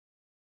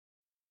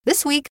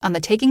This week on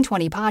the Taking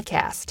 20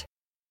 podcast.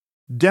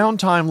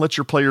 Downtime lets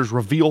your players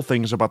reveal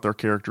things about their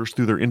characters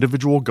through their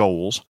individual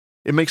goals.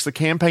 It makes the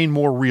campaign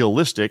more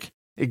realistic.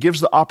 It gives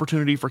the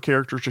opportunity for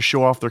characters to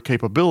show off their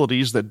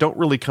capabilities that don't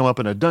really come up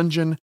in a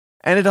dungeon.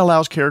 And it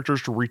allows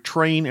characters to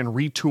retrain and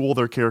retool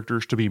their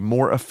characters to be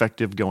more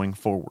effective going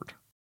forward.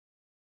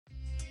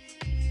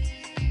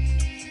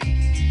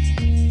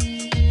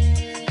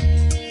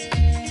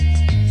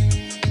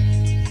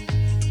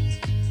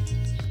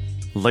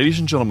 Ladies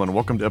and gentlemen,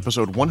 welcome to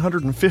episode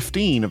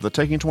 115 of the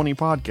Taking 20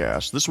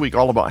 podcast. This week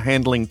all about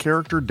handling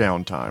character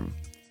downtime.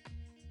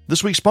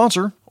 This week's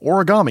sponsor,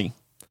 Origami.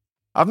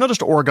 I've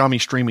noticed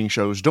origami streaming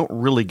shows don't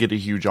really get a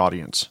huge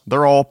audience.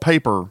 They're all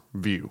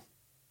pay-per-view.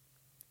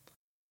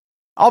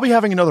 I'll be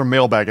having another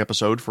mailbag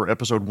episode for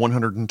episode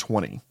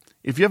 120.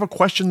 If you have a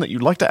question that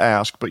you'd like to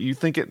ask, but you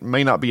think it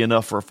may not be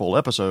enough for a full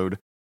episode,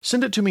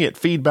 send it to me at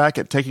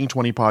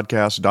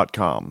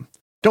feedback@taking20podcast.com.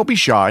 Don't be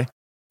shy.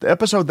 The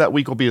episode that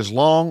week will be as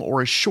long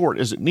or as short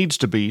as it needs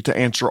to be to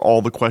answer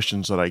all the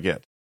questions that I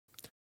get.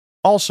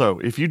 Also,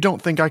 if you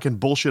don't think I can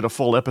bullshit a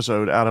full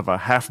episode out of a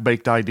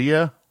half-baked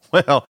idea,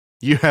 well,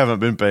 you haven't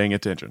been paying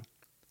attention.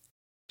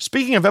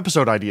 Speaking of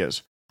episode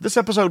ideas, this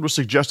episode was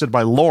suggested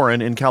by Lauren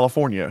in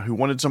California, who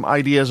wanted some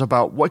ideas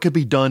about what could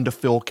be done to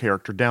fill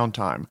character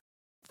downtime.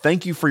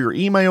 Thank you for your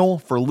email,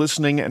 for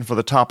listening, and for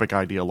the topic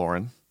idea,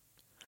 Lauren.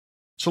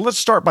 So let's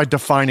start by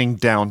defining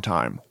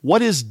downtime.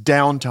 What is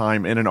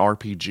downtime in an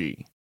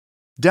RPG?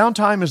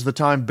 Downtime is the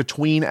time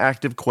between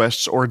active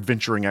quests or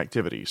adventuring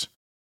activities.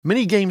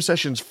 Many game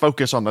sessions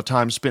focus on the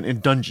time spent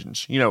in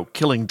dungeons,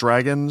 killing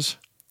dragons.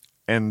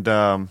 And,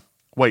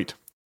 wait,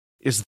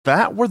 is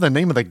that where the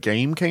name of the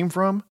game came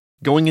from?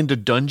 Going into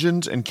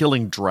dungeons and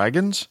killing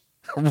dragons?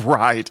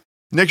 Right.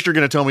 Next you're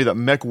going to tell me that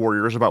Mech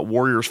Warrior is about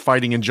warriors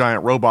fighting in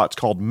giant robots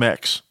called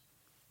mechs.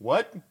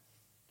 What?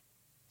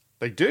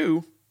 They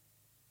do?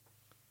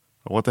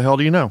 What the hell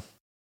do you know?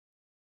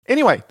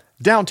 Anyway,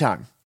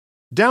 downtime.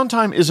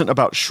 Downtime isn't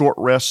about short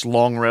rests,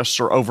 long rests,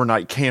 or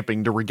overnight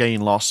camping to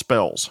regain lost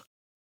spells.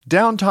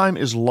 Downtime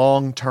is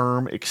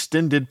long-term,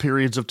 extended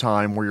periods of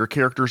time where your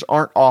characters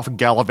aren't off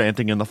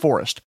gallivanting in the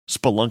forest,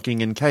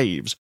 spelunking in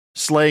caves,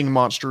 slaying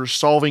monsters,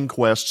 solving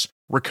quests,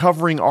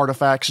 recovering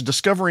artifacts,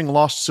 discovering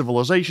lost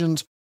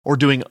civilizations, or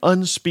doing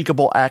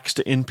unspeakable acts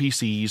to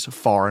NPCs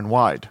far and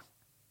wide.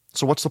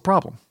 So what's the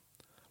problem?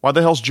 Why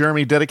the hell's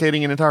Jeremy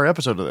dedicating an entire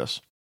episode to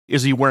this?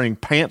 Is he wearing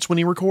pants when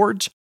he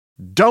records?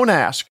 Don't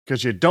ask,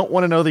 because you don't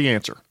want to know the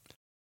answer.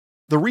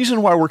 The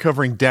reason why we're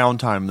covering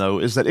downtime, though,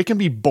 is that it can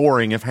be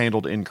boring if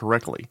handled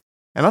incorrectly.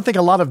 And I think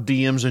a lot of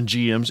DMs and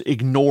GMs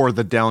ignore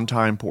the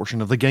downtime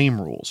portion of the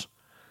game rules.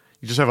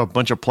 You just have a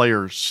bunch of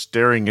players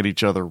staring at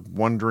each other,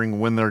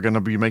 wondering when they're going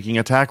to be making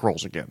attack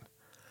rolls again.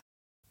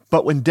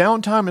 But when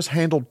downtime is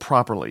handled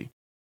properly,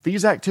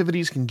 these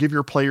activities can give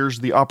your players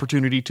the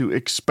opportunity to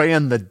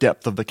expand the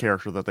depth of the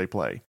character that they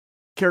play.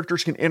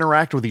 Characters can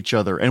interact with each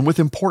other and with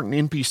important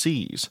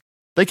NPCs.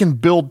 They can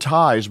build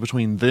ties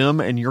between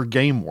them and your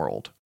game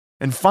world.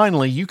 And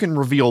finally, you can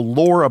reveal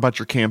lore about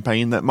your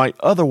campaign that might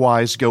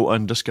otherwise go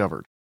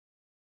undiscovered.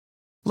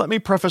 Let me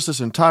preface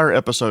this entire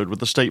episode with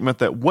the statement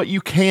that what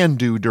you can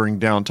do during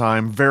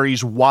downtime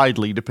varies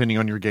widely depending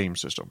on your game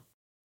system.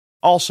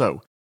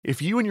 Also, if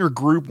you and your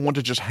group want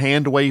to just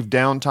hand-wave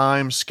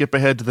downtime, skip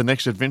ahead to the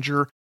next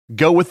adventure,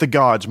 go with the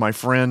gods, my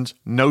friends.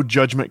 No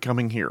judgment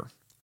coming here.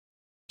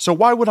 So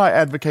why would I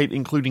advocate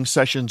including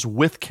sessions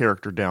with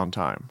character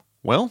downtime?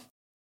 Well,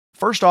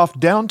 first off,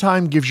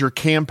 downtime gives your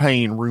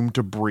campaign room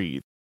to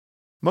breathe.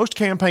 Most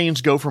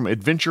campaigns go from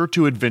adventure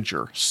to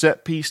adventure,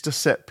 set piece to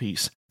set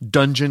piece,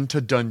 dungeon to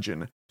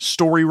dungeon,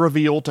 story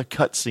reveal to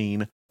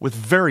cutscene, with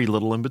very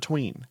little in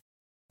between.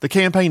 The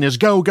campaign is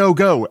go, go,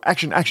 go,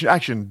 action, action,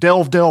 action,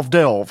 delve, delve,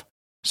 delve.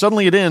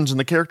 Suddenly it ends and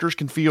the characters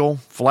can feel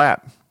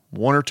flat,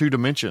 one or two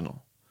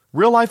dimensional.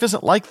 Real life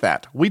isn't like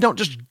that. We don't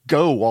just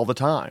go all the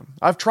time.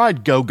 I've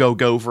tried go, go,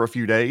 go for a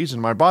few days,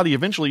 and my body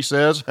eventually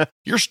says,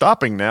 you're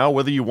stopping now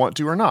whether you want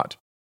to or not.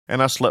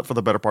 And I slept for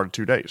the better part of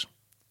 2 days.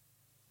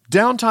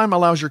 Downtime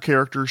allows your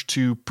characters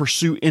to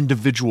pursue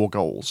individual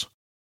goals.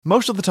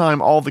 Most of the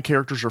time, all the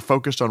characters are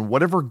focused on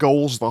whatever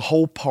goals the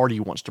whole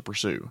party wants to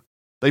pursue.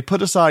 They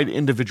put aside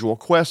individual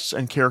quests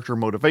and character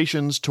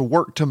motivations to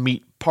work to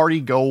meet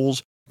party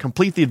goals,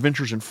 complete the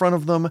adventures in front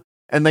of them,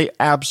 and they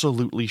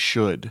absolutely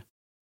should.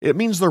 It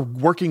means they're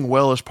working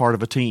well as part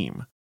of a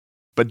team.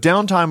 But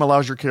downtime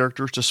allows your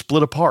characters to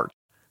split apart,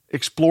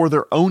 explore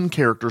their own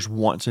characters'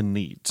 wants and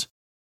needs.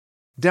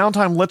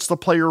 Downtime lets the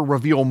player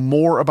reveal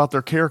more about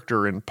their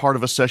character in part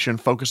of a session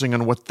focusing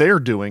on what they're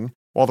doing,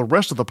 while the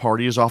rest of the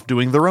party is off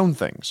doing their own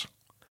things.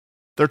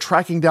 They're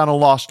tracking down a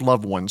lost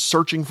loved one,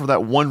 searching for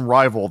that one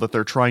rival that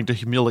they're trying to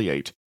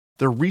humiliate.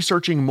 They're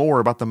researching more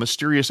about the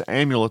mysterious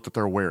amulet that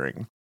they're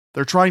wearing.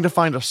 They're trying to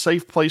find a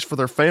safe place for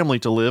their family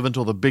to live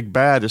until the big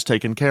bad is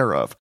taken care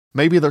of.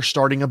 Maybe they're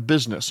starting a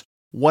business.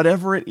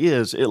 Whatever it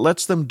is, it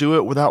lets them do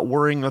it without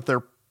worrying that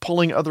they're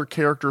pulling other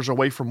characters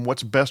away from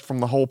what's best from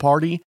the whole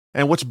party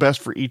and what's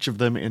best for each of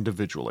them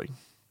individually.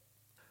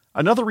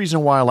 Another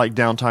reason why I like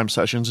downtime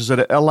sessions is that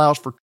it allows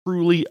for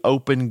truly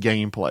open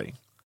gameplay.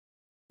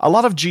 A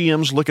lot of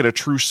GMs look at a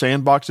true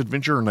sandbox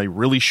adventure and they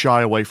really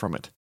shy away from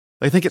it.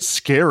 They think it's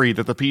scary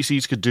that the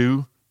PCs could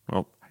do,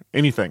 well,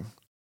 anything.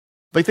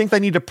 They think they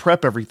need to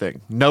prep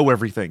everything, know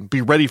everything,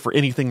 be ready for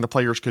anything the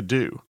players could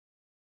do.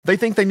 They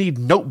think they need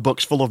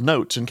notebooks full of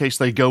notes in case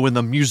they go in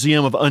the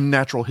Museum of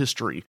Unnatural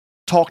History,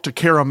 talk to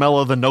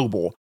Caramella the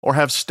Noble, or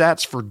have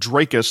stats for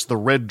Dracus the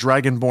Red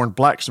Dragonborn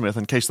Blacksmith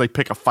in case they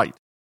pick a fight.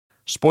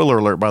 Spoiler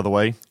alert, by the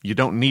way, you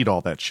don't need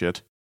all that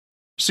shit.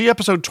 See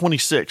episode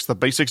 26, The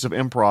Basics of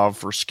Improv,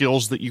 for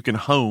skills that you can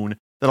hone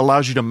that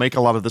allows you to make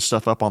a lot of this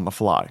stuff up on the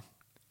fly.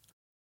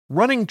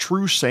 Running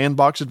true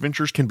sandbox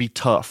adventures can be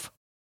tough,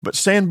 but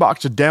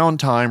sandbox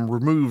downtime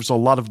removes a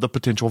lot of the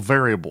potential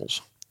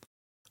variables.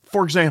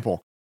 For example,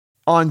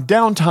 on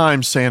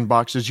downtime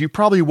sandboxes, you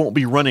probably won't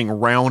be running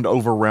round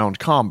over round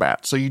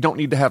combat, so you don't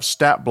need to have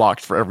stat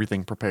blocks for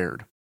everything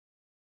prepared.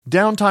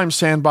 Downtime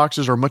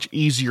sandboxes are much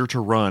easier to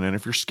run, and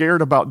if you're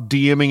scared about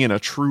DMing in a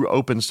true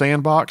open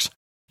sandbox,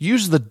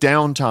 use the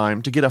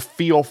downtime to get a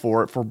feel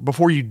for it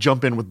before you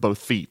jump in with both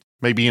feet,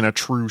 maybe in a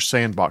true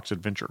sandbox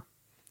adventure.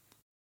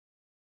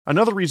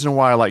 Another reason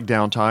why I like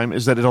downtime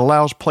is that it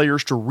allows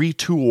players to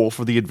retool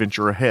for the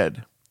adventure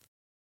ahead.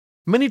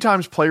 Many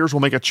times players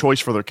will make a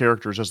choice for their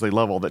characters as they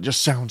level that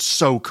just sounds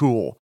so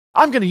cool.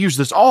 I'm going to use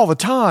this all the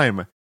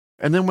time!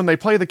 And then when they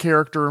play the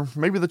character,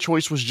 maybe the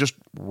choice was just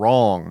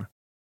wrong.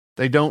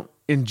 They don't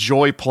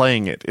enjoy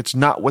playing it. It's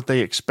not what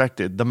they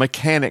expected. The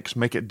mechanics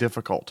make it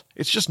difficult.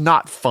 It's just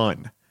not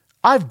fun.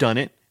 I've done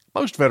it.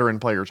 Most veteran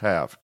players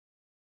have.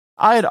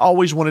 I had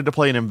always wanted to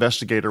play an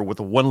investigator with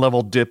a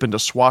one-level dip into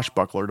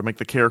Swashbuckler to make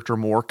the character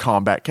more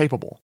combat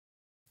capable.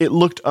 It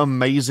looked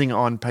amazing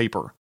on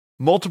paper.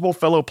 Multiple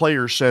fellow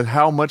players said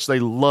how much they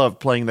loved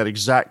playing that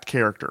exact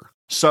character.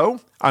 So,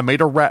 I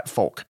made a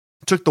Ratfolk,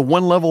 took the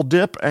one-level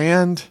dip,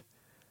 and...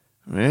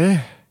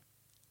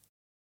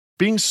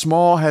 Being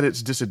small had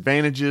its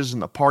disadvantages,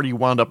 and the party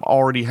wound up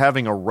already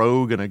having a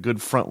rogue and a good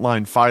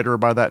frontline fighter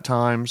by that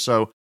time,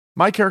 so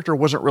my character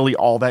wasn't really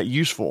all that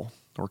useful,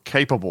 or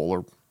capable,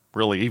 or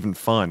really even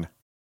fun.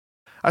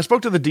 I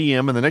spoke to the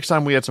DM, and the next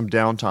time we had some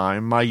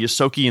downtime, my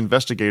Ysoki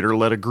investigator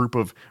led a group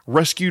of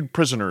rescued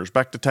prisoners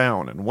back to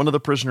town, and one of the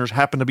prisoners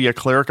happened to be a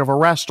cleric of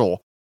Erastil,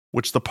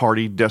 which the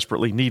party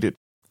desperately needed.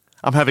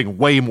 I'm having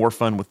way more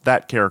fun with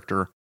that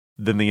character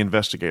than the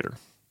investigator.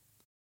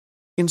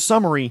 In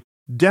summary,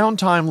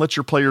 downtime lets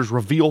your players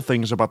reveal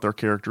things about their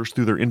characters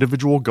through their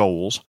individual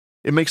goals,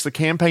 it makes the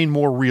campaign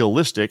more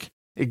realistic,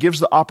 it gives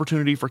the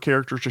opportunity for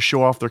characters to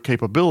show off their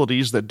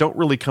capabilities that don't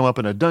really come up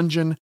in a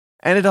dungeon,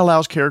 and it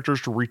allows characters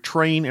to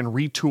retrain and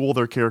retool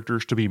their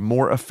characters to be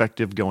more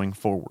effective going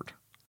forward.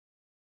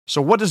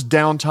 So what does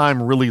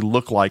downtime really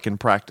look like in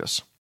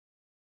practice?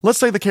 Let's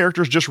say the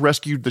characters just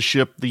rescued the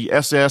ship, the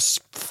SS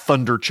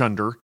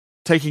Thunderchunder,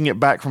 taking it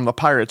back from the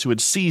pirates who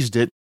had seized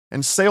it,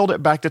 and sailed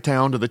it back to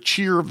town to the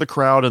cheer of the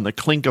crowd and the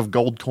clink of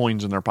gold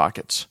coins in their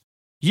pockets.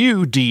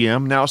 You,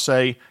 DM, now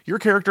say, your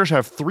characters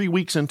have 3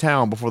 weeks in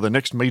town before the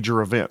next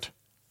major event.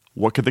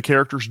 What could the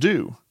characters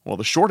do? Well,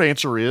 the short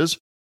answer is,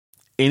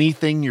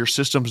 anything your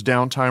system's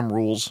downtime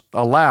rules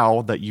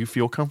allow that you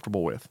feel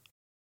comfortable with.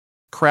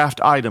 Craft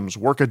items,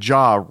 work a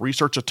job,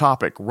 research a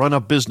topic, run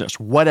a business,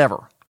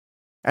 whatever.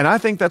 And I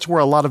think that's where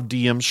a lot of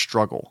DMs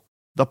struggle.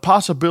 The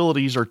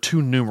possibilities are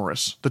too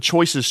numerous, the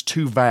choice is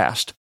too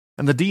vast,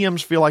 and the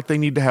DMs feel like they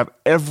need to have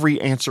every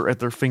answer at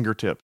their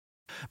fingertip.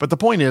 But the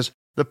point is,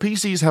 the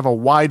PCs have a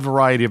wide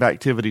variety of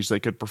activities they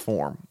could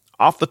perform.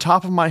 Off the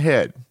top of my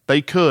head,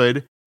 they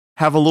could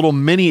have a little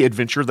mini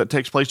adventure that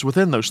takes place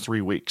within those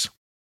 3 weeks.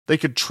 They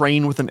could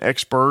train with an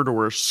expert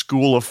or a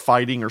school of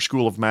fighting or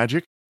school of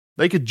magic.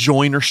 They could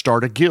join or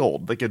start a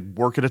guild. They could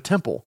work at a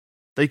temple.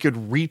 They could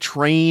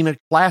retrain a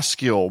class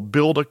skill,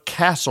 build a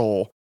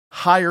castle,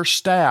 hire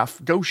staff,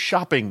 go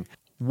shopping,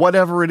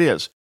 whatever it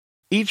is.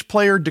 Each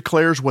player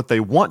declares what they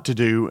want to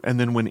do, and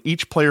then when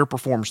each player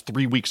performs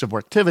 3 weeks of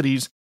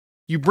activities,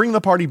 you bring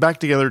the party back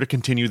together to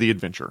continue the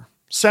adventure.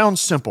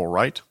 Sounds simple,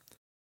 right?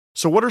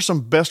 So what are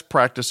some best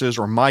practices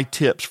or my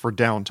tips for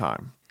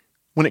downtime?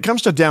 When it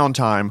comes to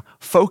downtime,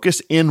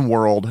 focus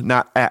in-world,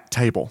 not at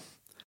table.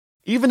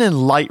 Even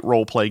in light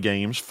roleplay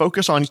games,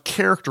 focus on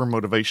character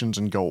motivations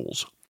and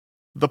goals.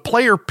 The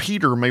player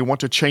Peter may want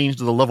to change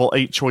to the level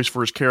 8 choice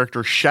for his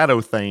character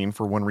Shadowthane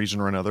for one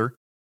reason or another,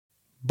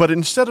 but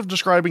instead of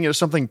describing it as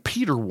something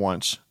Peter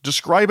wants,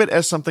 describe it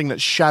as something that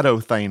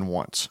Shadowthane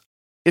wants.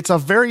 It's a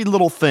very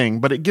little thing,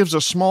 but it gives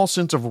a small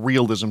sense of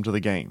realism to the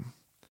game.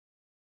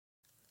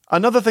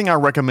 Another thing I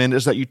recommend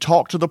is that you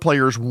talk to the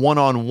players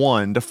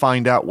one-on-one to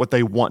find out what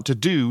they want to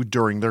do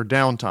during their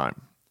downtime.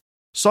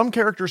 Some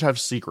characters have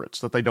secrets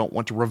that they don't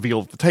want to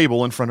reveal at the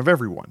table in front of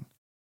everyone.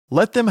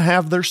 Let them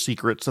have their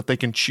secrets that they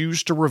can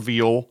choose to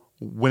reveal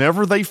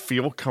whenever they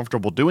feel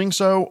comfortable doing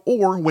so,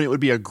 or when it would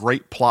be a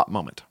great plot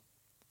moment.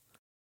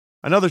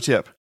 Another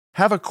tip,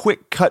 have a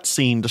quick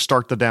cutscene to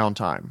start the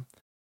downtime.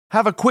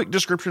 Have a quick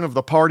description of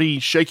the party,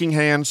 shaking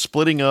hands,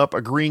 splitting up,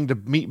 agreeing to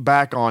meet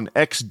back on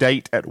X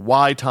date at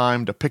Y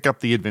time to pick up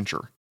the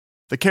adventure.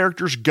 The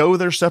characters go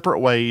their separate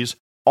ways,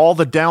 all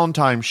the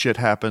downtime shit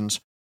happens,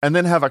 and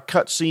then have a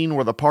cutscene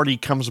where the party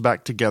comes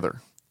back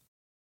together.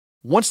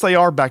 Once they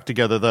are back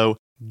together, though,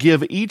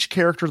 give each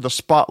character the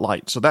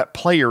spotlight so that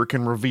player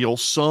can reveal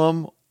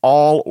some,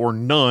 all, or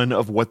none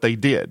of what they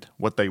did,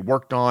 what they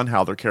worked on,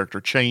 how their character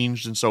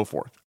changed, and so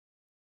forth.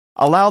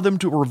 Allow them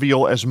to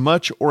reveal as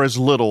much or as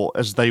little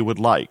as they would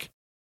like.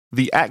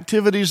 The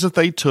activities that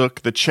they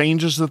took, the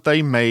changes that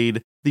they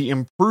made, the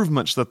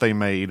improvements that they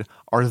made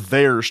are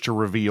theirs to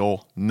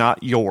reveal,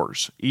 not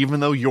yours. Even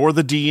though you're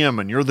the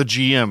DM and you're the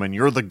GM and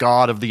you're the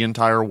god of the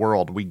entire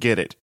world, we get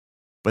it.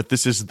 But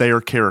this is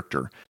their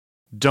character.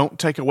 Don't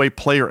take away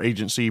player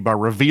agency by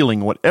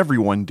revealing what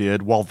everyone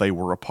did while they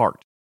were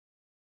apart.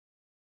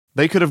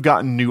 They could have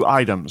gotten new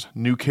items,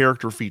 new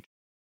character features,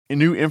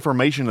 new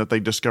information that they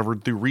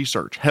discovered through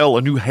research, hell,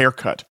 a new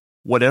haircut.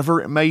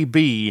 Whatever it may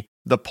be,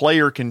 the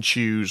player can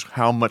choose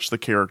how much the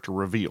character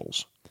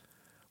reveals.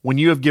 When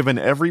you have given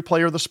every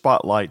player the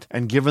spotlight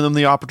and given them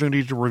the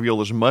opportunity to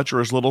reveal as much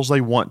or as little as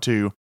they want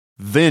to,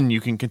 then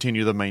you can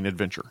continue the main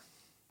adventure.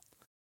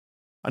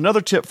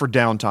 Another tip for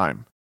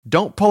downtime: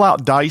 don't pull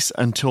out dice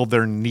until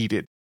they're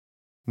needed.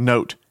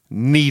 Note,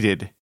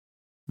 needed.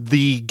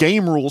 The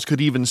game rules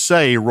could even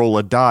say roll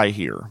a die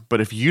here,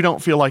 but if you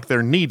don't feel like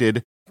they're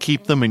needed,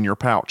 keep them in your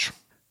pouch.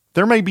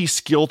 There may be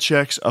skill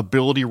checks,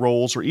 ability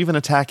rolls, or even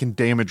attack and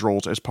damage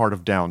rolls as part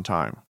of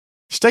downtime.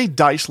 Stay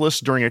diceless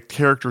during a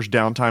character's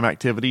downtime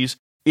activities,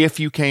 if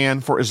you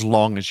can, for as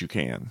long as you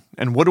can.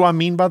 And what do I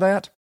mean by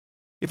that?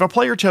 If a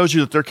player tells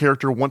you that their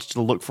character wants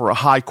to look for a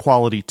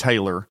high-quality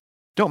tailor,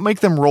 don't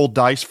make them roll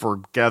dice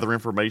for gather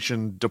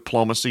information,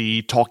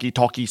 diplomacy,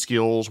 talky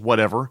skills,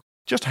 whatever.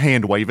 Just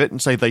hand wave it and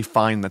say they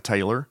find the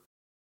tailor.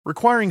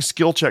 Requiring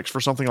skill checks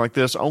for something like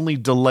this only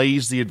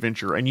delays the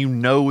adventure, and you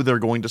know they're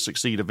going to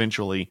succeed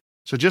eventually.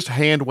 So just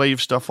hand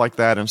wave stuff like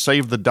that and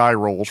save the die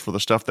rolls for the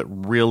stuff that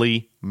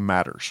really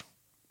matters.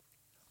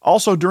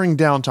 Also, during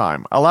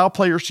downtime, allow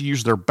players to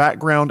use their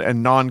background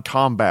and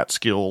non-combat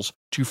skills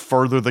to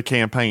further the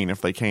campaign if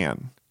they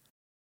can.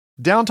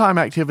 Downtime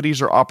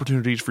activities are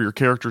opportunities for your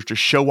characters to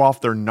show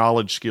off their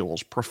knowledge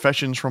skills,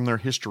 professions from their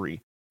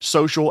history,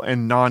 social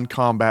and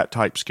non-combat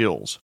type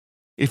skills.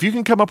 If you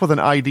can come up with an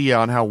idea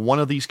on how one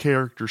of these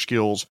character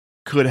skills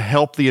could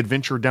help the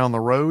adventure down the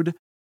road,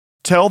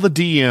 tell the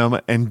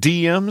DM, and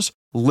DMs,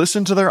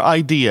 listen to their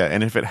idea,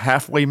 and if it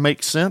halfway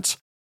makes sense,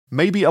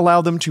 maybe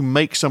allow them to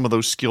make some of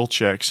those skill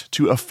checks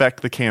to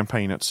affect the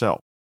campaign itself.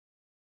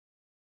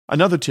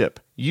 Another tip: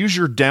 use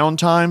your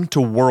downtime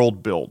to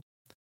world build.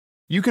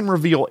 You can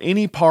reveal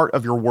any part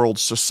of your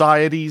world's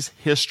societies,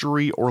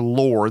 history, or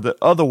lore that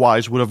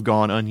otherwise would have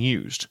gone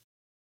unused.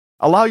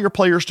 Allow your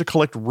players to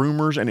collect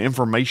rumors and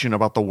information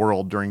about the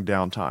world during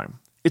downtime.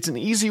 It's an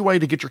easy way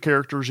to get your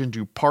characters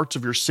into parts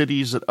of your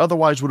cities that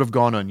otherwise would have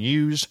gone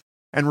unused,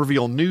 and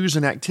reveal news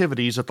and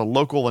activities at the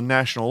local and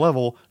national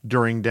level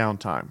during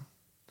downtime.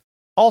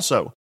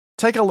 Also,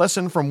 take a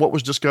lesson from what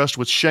was discussed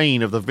with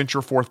Shane of the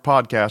Venture Forth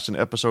podcast in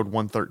episode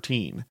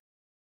 113.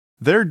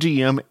 Their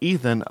DM,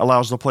 Ethan,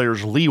 allows the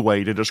players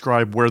leeway to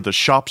describe where the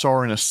shops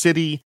are in a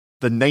city,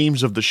 the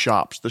names of the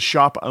shops, the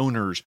shop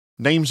owners,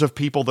 names of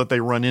people that they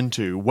run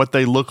into, what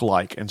they look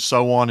like, and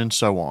so on and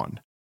so on.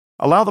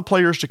 Allow the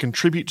players to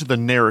contribute to the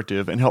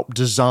narrative and help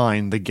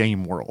design the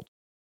game world.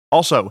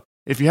 Also,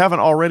 if you haven't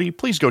already,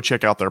 please go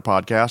check out their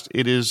podcast.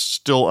 It is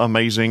still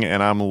amazing,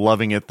 and I'm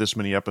loving it this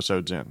many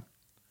episodes in.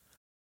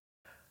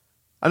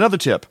 Another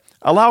tip: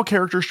 allow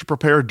characters to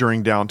prepare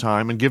during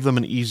downtime and give them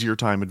an easier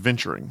time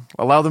adventuring.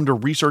 Allow them to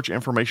research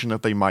information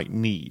that they might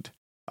need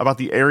about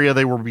the area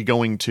they will be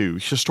going to,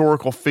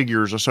 historical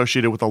figures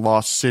associated with a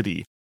lost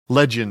city,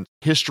 legends,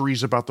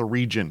 histories about the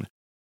region.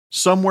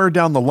 Somewhere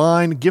down the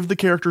line, give the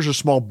characters a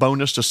small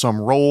bonus to some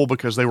role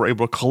because they were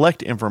able to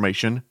collect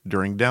information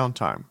during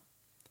downtime.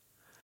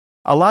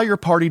 Allow your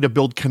party to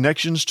build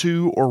connections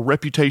to or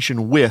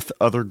reputation with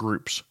other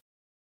groups.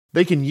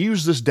 They can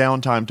use this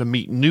downtime to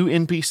meet new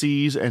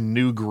NPCs and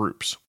new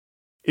groups.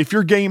 If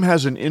your game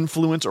has an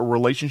influence or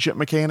relationship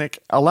mechanic,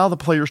 allow the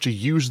players to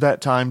use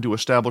that time to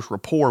establish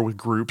rapport with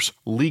groups,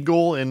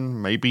 legal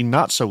and maybe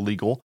not so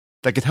legal,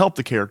 that could help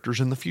the characters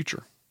in the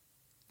future.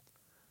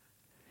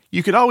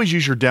 You could always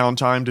use your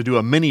downtime to do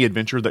a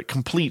mini-adventure that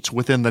completes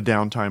within the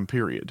downtime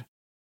period.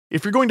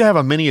 If you're going to have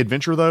a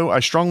mini-adventure, though, I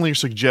strongly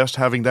suggest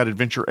having that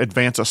adventure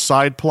advance a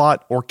side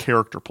plot or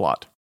character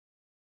plot.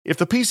 If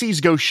the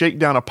PCs go shake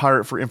down a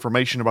pirate for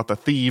information about the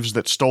thieves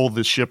that stole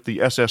the ship, the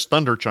SS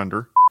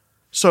Thunderchunder.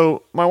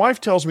 So, my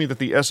wife tells me that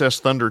the SS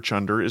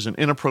Thunderchunder is an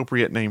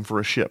inappropriate name for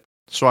a ship,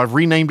 so I've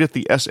renamed it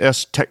the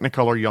SS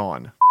Technicolor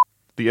Yawn,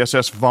 the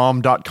SS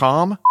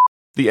Vom.com,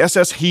 the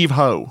SS Heave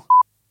Ho.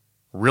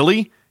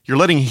 Really? You're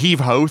letting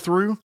Heave Ho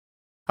through?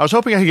 I was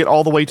hoping I could get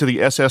all the way to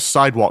the SS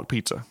Sidewalk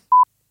Pizza.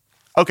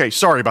 Okay,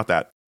 sorry about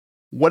that.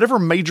 Whatever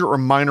major or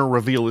minor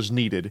reveal is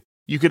needed,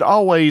 you could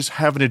always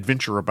have an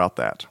adventure about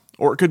that.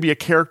 Or it could be a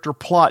character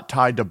plot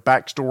tied to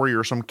backstory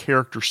or some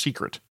character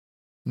secret.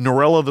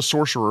 Norella the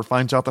Sorcerer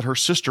finds out that her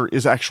sister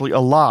is actually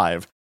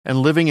alive and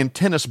living in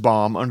Tennis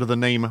Bomb under the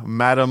name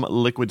Madame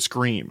Liquid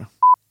Scream.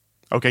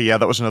 Okay, yeah,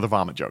 that was another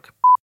vomit joke.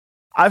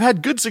 I've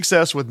had good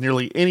success with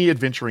nearly any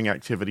adventuring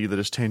activity that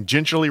is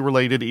tangentially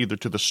related either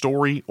to the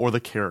story or the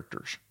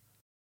characters.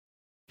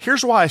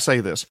 Here's why I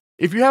say this.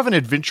 If you have an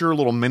adventure, a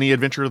little mini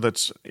adventure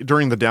that's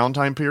during the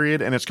downtime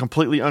period and it's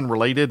completely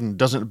unrelated and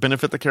doesn't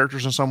benefit the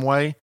characters in some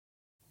way,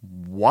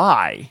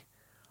 why?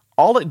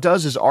 All it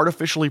does is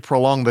artificially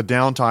prolong the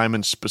downtime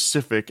in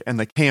specific and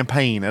the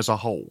campaign as a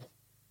whole.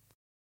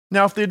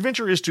 Now, if the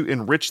adventure is to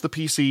enrich the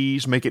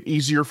PCs, make it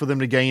easier for them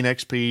to gain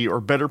XP, or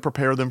better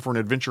prepare them for an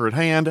adventure at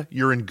hand,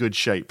 you're in good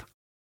shape.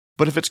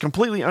 But if it's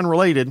completely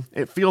unrelated,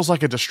 it feels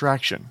like a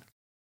distraction.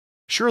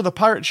 Sure, the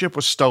pirate ship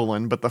was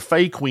stolen, but the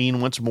Fey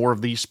Queen wants more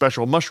of these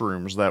special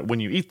mushrooms that when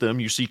you eat them,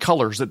 you see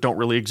colors that don't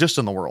really exist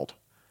in the world.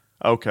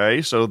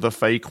 Okay, so the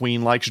Fey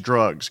Queen likes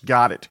drugs.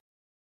 Got it.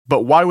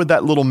 But why would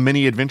that little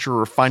mini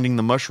adventure of finding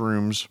the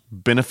mushrooms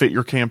benefit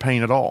your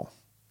campaign at all?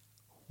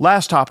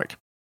 Last topic.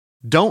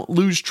 Don't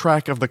lose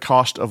track of the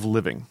cost of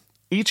living.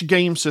 Each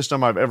game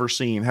system I've ever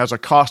seen has a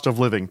cost of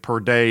living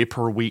per day,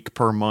 per week,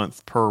 per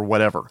month, per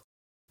whatever.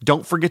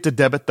 Don't forget to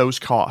debit those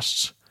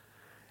costs.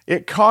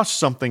 It costs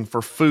something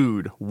for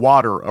food,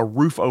 water, a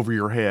roof over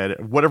your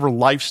head, whatever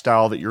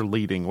lifestyle that you're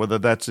leading, whether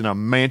that's in a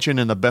mansion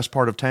in the best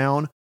part of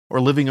town or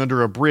living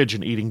under a bridge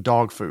and eating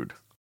dog food.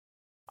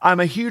 I'm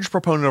a huge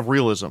proponent of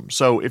realism,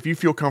 so if you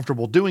feel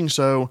comfortable doing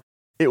so,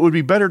 it would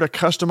be better to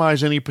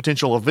customize any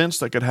potential events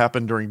that could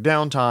happen during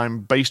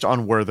downtime based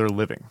on where they're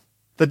living.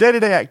 The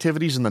day-to-day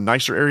activities in the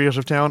nicer areas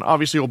of town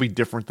obviously will be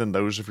different than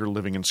those if you're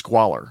living in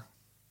squalor.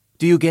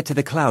 Do you get to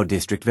the Cloud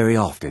District very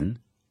often?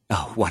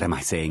 Oh, what am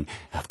I saying?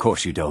 Of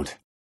course you don't.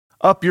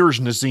 Up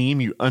yours,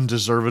 Nazim, you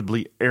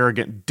undeservedly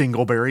arrogant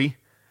dingleberry.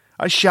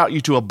 I shout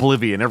you to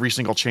oblivion every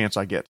single chance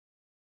I get.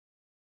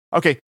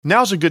 Okay,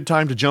 now's a good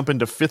time to jump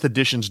into 5th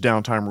edition's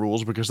downtime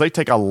rules because they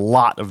take a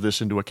lot of this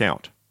into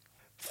account.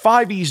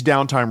 5e's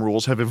downtime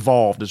rules have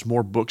evolved as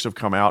more books have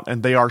come out,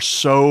 and they are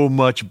so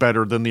much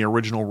better than the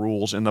original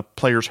rules in the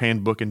Player's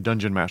Handbook and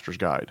Dungeon Master's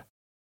Guide.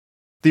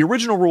 The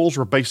original rules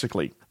were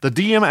basically, the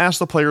DM asks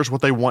the players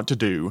what they want to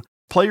do,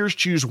 players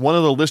choose one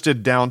of the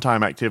listed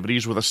downtime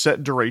activities with a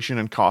set duration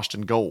and cost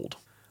in gold.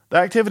 The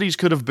activities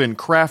could have been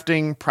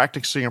crafting,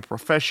 practicing a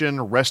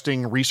profession,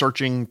 resting,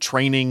 researching,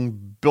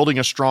 training, building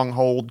a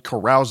stronghold,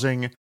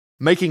 carousing,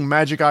 making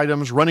magic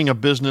items, running a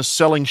business,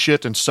 selling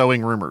shit, and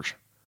sowing rumors.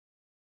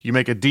 You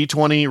make a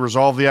d20,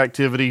 resolve the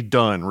activity,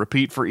 done.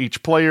 Repeat for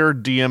each player,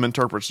 DM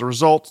interprets the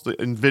results,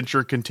 the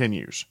adventure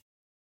continues.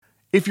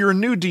 If you're a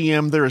new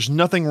DM, there is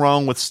nothing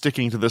wrong with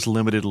sticking to this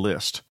limited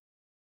list.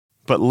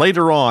 But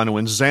later on,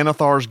 when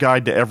Xanathar's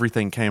Guide to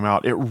Everything came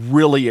out, it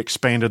really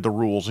expanded the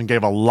rules and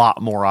gave a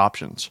lot more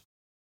options.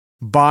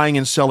 Buying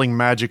and selling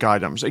magic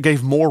items, it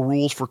gave more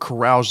rules for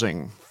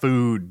carousing,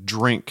 food,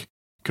 drink,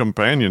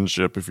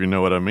 companionship, if you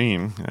know what I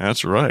mean.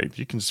 That's right,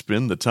 you can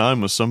spend the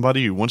time with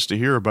somebody who wants to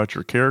hear about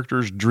your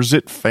character's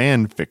Drizzt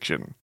fan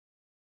fiction.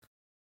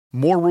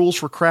 More rules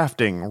for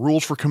crafting,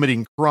 rules for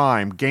committing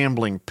crime,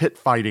 gambling, pit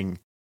fighting,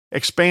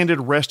 expanded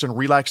rest and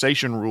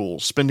relaxation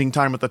rules, spending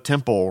time at the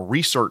temple,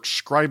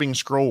 research, scribing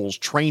scrolls,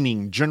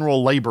 training,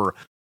 general labor.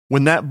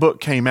 When that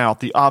book came out,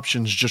 the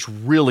options just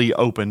really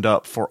opened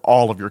up for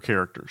all of your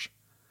characters.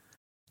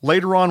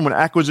 Later on, when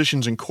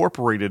Acquisitions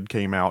Incorporated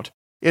came out,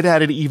 it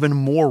added even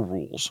more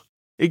rules.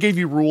 It gave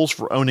you rules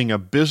for owning a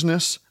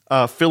business,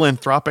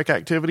 philanthropic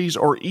activities,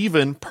 or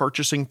even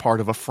purchasing part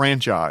of a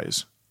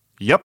franchise.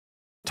 Yep,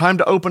 time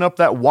to open up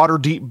that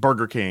Waterdeep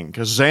Burger King,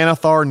 because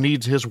Xanathar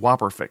needs his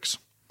Whopper fix.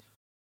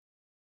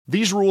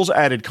 These rules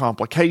added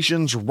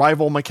complications,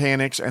 rival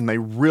mechanics, and they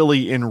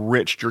really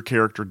enriched your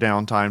character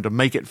downtime to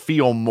make it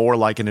feel more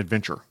like an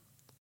adventure.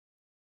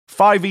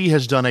 5e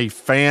has done a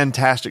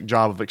fantastic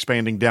job of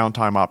expanding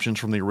downtime options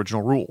from the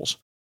original rules.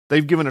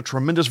 They've given a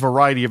tremendous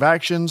variety of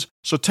actions,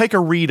 so take a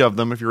read of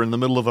them if you're in the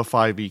middle of a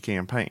 5e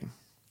campaign.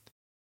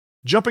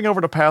 Jumping over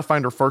to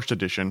Pathfinder 1st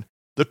Edition,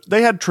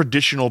 they had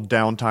traditional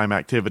downtime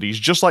activities,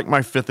 just like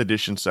my 5th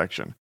edition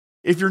section.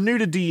 If you're new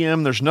to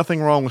DM, there's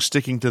nothing wrong with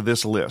sticking to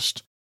this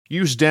list.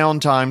 Use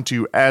downtime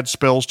to add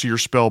spells to your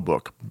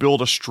spellbook,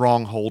 build a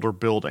stronghold or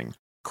building,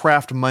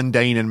 craft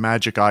mundane and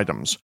magic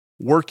items,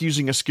 work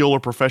using a skill or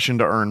profession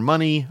to earn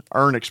money,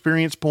 earn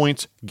experience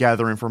points,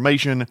 gather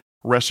information,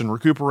 rest and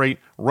recuperate,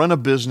 run a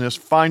business,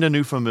 find a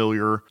new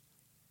familiar,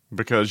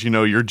 because,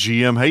 your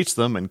GM hates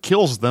them and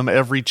kills them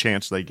every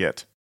chance they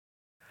get.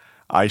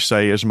 I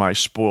say as my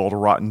spoiled,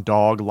 rotten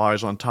dog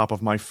lies on top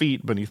of my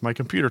feet beneath my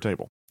computer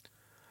table.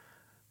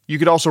 You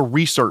could also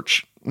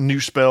research new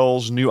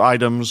spells, new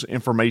items,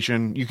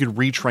 information. You could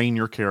retrain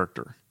your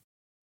character.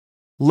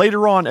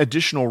 Later on,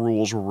 additional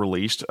rules were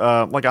released,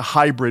 like a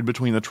hybrid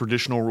between the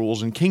traditional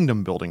rules and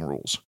kingdom building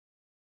rules.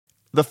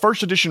 The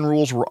 1st edition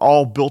rules were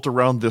all built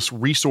around this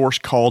resource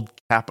called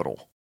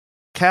capital.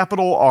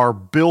 Capital are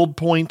build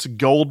points,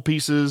 gold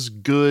pieces,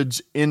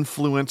 goods,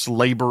 influence,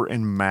 labor,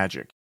 and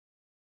magic.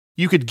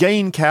 You could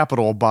gain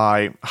capital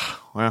by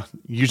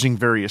using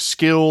various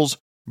skills,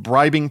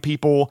 bribing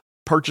people,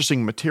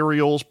 purchasing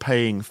materials,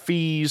 paying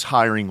fees,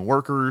 hiring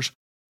workers,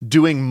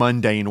 doing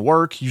mundane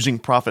work, using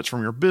profits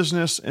from your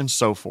business, and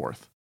so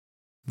forth.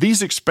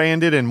 These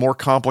expanded and more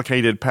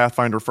complicated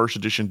Pathfinder 1st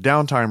Edition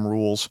downtime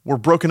rules were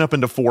broken up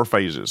into 4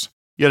 phases.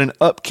 You had an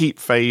upkeep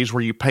phase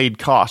where you paid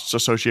costs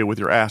associated with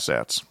your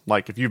assets,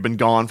 like if you've been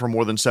gone for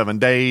more than 7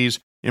 days,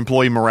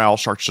 employee morale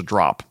starts to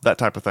drop, that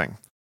type of thing.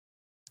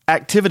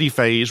 Activity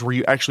phase where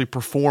you actually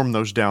perform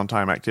those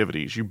downtime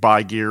activities. You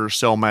buy gear,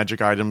 sell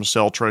magic items,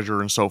 sell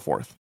treasure, and so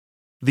forth.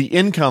 The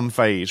income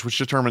phase, which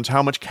determines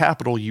how much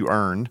capital you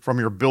earned from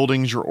your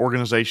buildings, your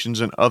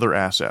organizations, and other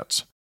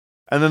assets.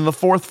 And then the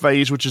 4th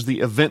phase, which is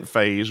the event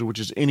phase, which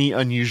is any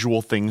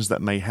unusual things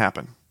that may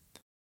happen.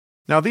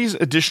 Now, these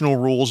additional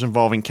rules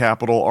involving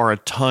capital are a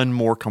ton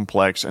more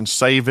complex, and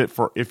save it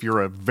for if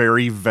you're a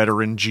very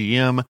veteran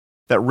GM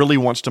that really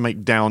wants to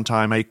make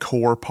downtime a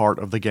core part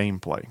of the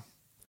gameplay.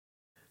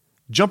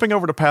 Jumping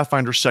over to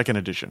Pathfinder 2nd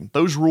Edition,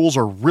 those rules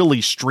are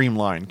really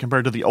streamlined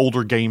compared to the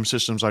older game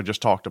systems I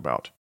just talked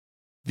about.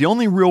 The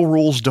only real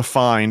rules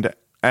defined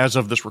as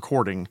of this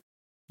recording: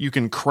 you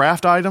can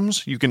craft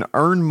items, you can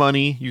earn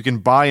money, you can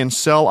buy and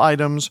sell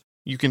items,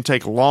 you can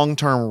take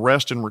long-term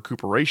rest and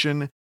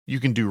recuperation, you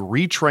can do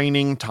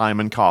retraining, time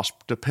and cost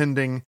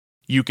depending,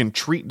 you can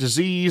treat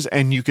disease,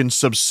 and you can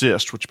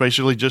subsist, which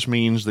basically just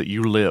means that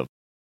you live.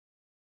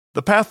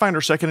 The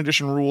Pathfinder 2nd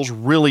Edition rules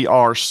really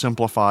are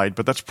simplified,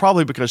 but that's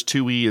probably because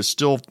 2E is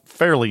still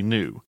fairly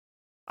new.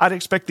 I'd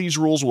expect these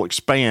rules will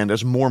expand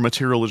as more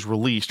material is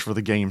released for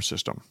the game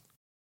system.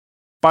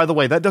 By the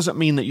way, that doesn't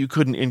mean that you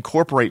couldn't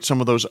incorporate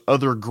some of those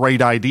other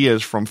great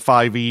ideas from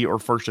 5E or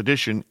 1st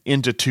Edition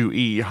into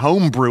 2E.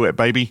 Homebrew it,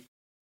 baby!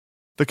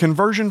 The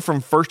conversion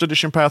from 1st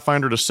Edition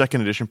Pathfinder to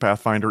 2nd Edition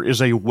Pathfinder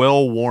is a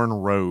well-worn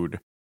road.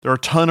 There are a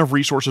ton of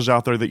resources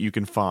out there that you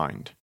can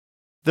find.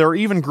 There are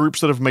even groups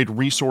that have made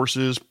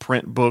resources,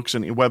 print books,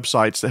 and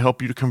websites that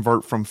help you to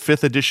convert from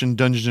 5th Edition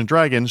Dungeons &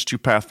 Dragons to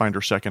Pathfinder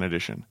 2nd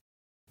Edition.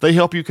 They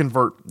help you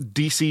convert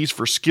DCs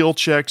for skill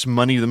checks,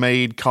 money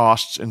made,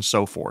 costs, and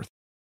so forth.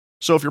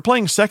 So if you're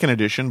playing 2nd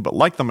Edition but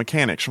like the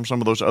mechanics from some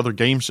of those other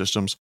game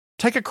systems,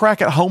 take a crack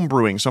at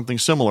homebrewing something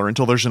similar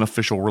until there's an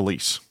official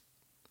release.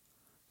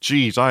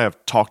 Geez, I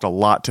have talked a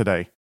lot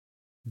today.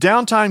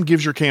 Downtime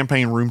gives your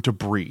campaign room to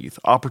breathe,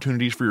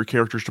 opportunities for your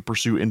characters to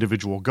pursue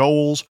individual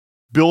goals,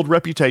 build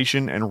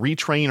reputation, and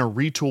retrain or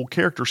retool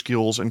character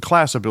skills and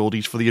class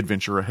abilities for the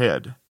adventure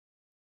ahead.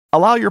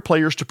 Allow your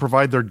players to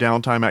provide their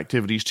downtime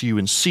activities to you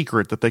in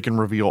secret that they can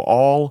reveal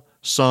all,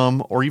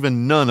 some, or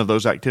even none of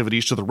those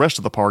activities to the rest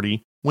of the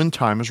party when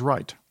time is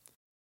right.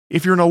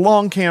 If you're in a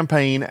long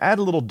campaign, add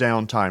a little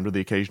downtime to the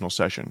occasional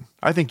session.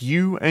 I think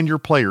you and your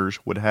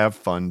players would have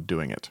fun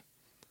doing it.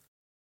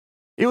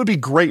 It would be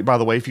great, by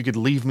the way, if you could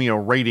leave me a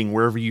rating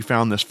wherever you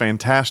found this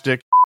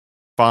fantastic,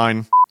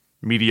 fine,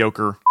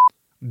 mediocre,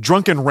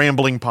 drunken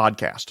rambling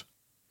podcast.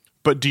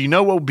 But do you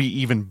know what would be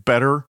even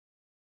better?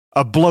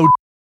 A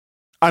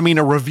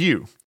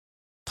review.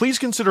 Please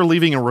consider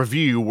leaving a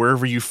review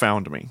wherever you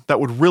found me. That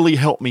would really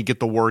help me get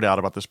the word out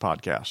about this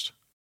podcast.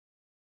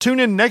 Tune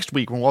in next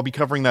week when I'll be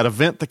covering that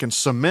event that can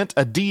cement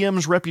a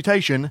DM's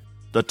reputation,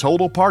 the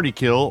Total Party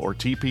Kill, or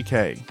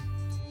TPK.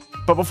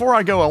 But before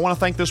I go, I want to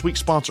thank this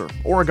week's sponsor,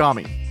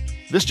 Origami.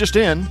 This just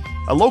in,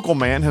 a local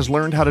man has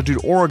learned how to do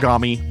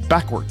origami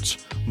backwards.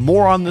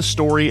 More on this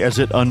story as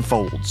it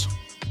unfolds.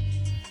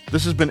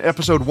 This has been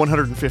episode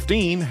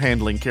 115,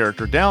 Handling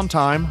Character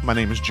Downtime. My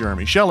name is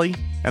Jeremy Shelley,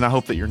 and I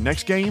hope that your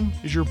next game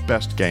is your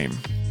best game.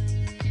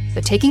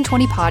 The Taking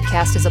 20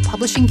 podcast is a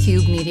Publishing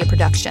Cube media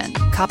production.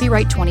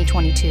 Copyright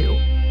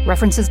 2022.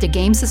 References to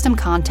game system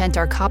content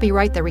are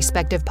copyright their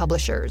respective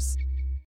publishers.